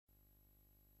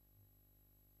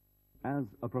As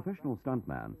a professional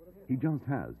stuntman, he just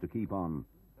has to keep on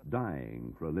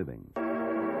dying for a living.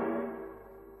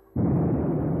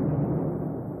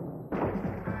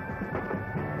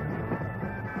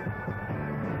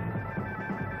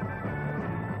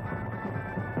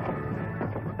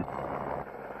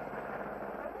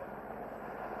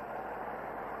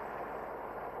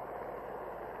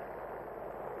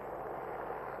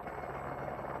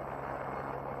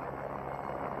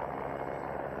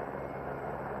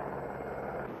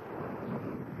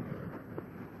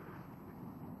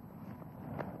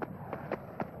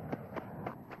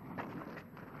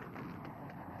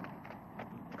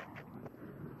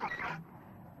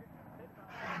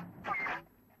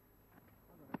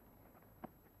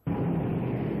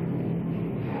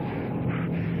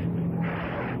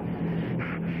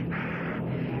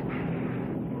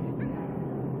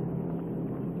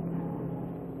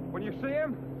 When you see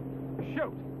him,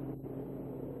 shoot.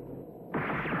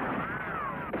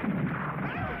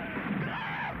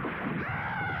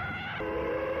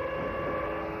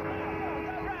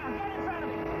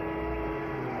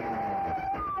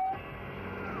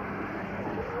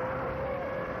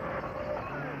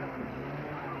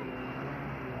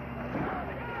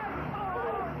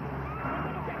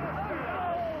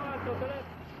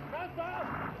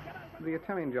 The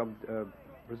Italian job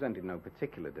presented no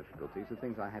particular difficulties. The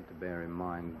things I had to bear in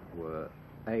mind were,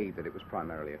 A, that it was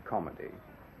primarily a comedy,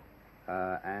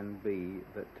 and B,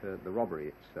 that the robbery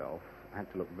itself had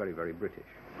to look very, very British.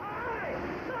 Hey!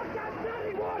 Stop that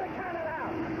dirty water cannon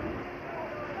out!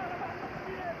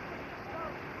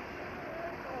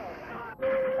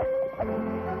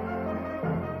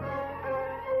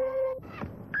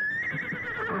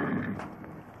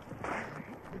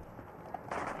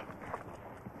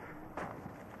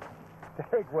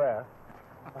 Derek Ware,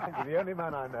 I think you're the only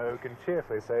man I know who can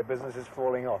cheerfully say business is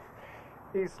falling off.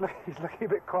 He's looking a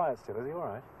bit quiet still, is he all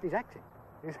right? He's acting.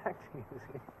 He's acting, is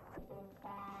he?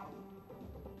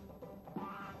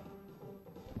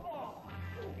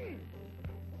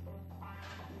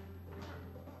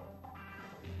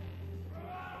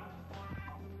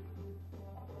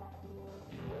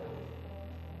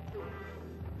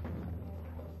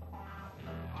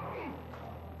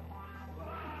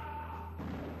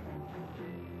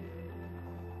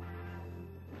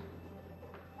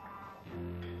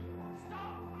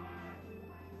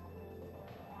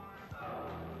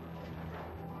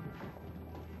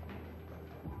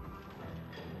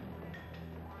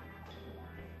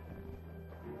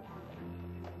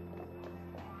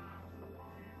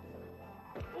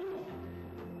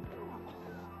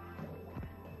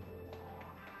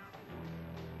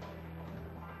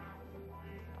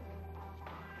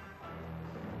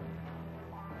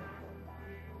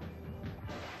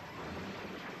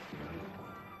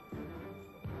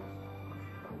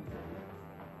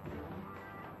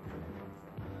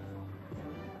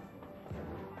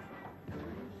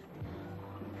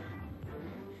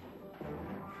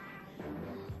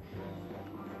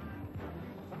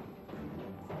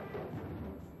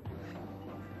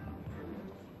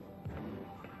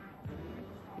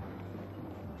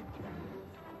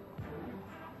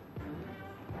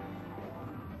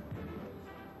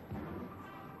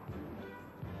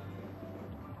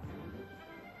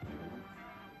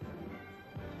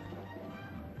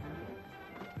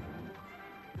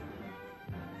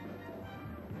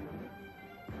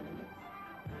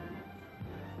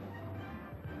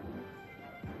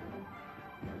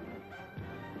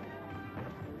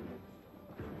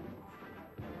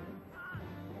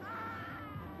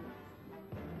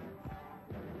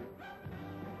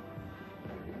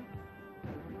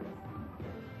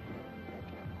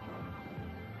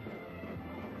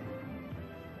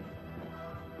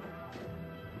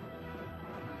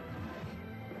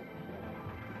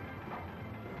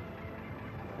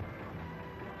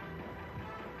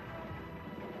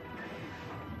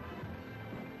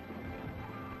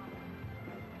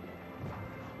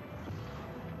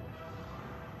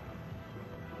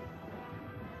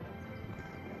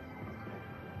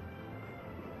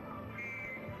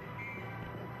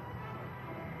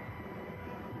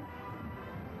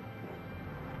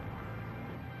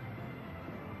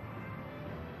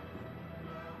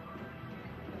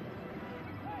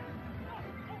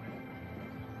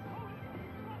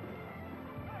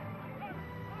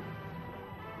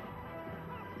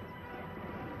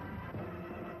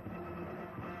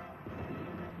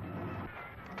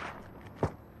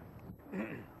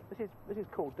 This is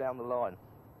called down the line,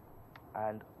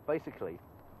 and basically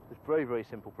it's very, very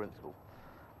simple principle.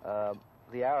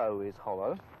 The arrow is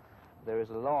hollow. There is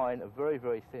a line, a very,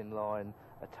 very thin line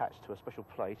attached to a special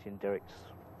plate in Derek's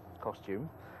costume,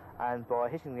 and by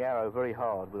hitting the arrow very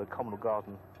hard with a common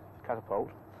garden catapult,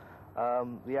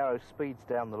 the arrow speeds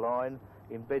down the line,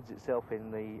 embeds itself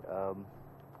in the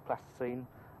plasticine,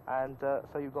 and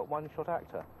so you've got one-shot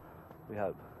actor, we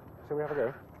hope. Shall we have a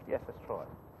go? Yes, let's try it.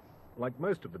 Like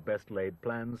most of the best-laid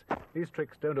plans, these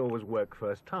tricks don't always work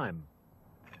first time.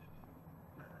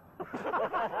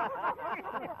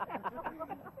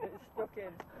 It's stuck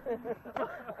in.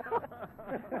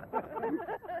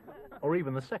 Or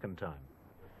even the second time.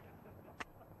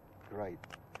 Great.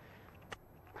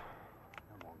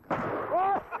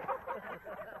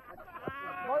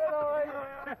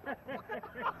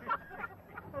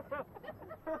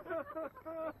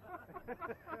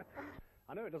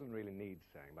 I know it doesn't really need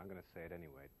saying, but I'm going to say it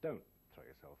anyway. Don't throw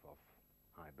yourself off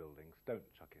high buildings, don't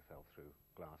chuck yourself through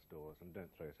glass doors, and don't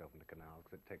throw yourself into canals,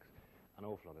 because it takes an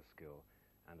awful lot of skill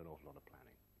and an awful lot of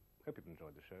planning. Hope you've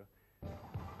enjoyed the show.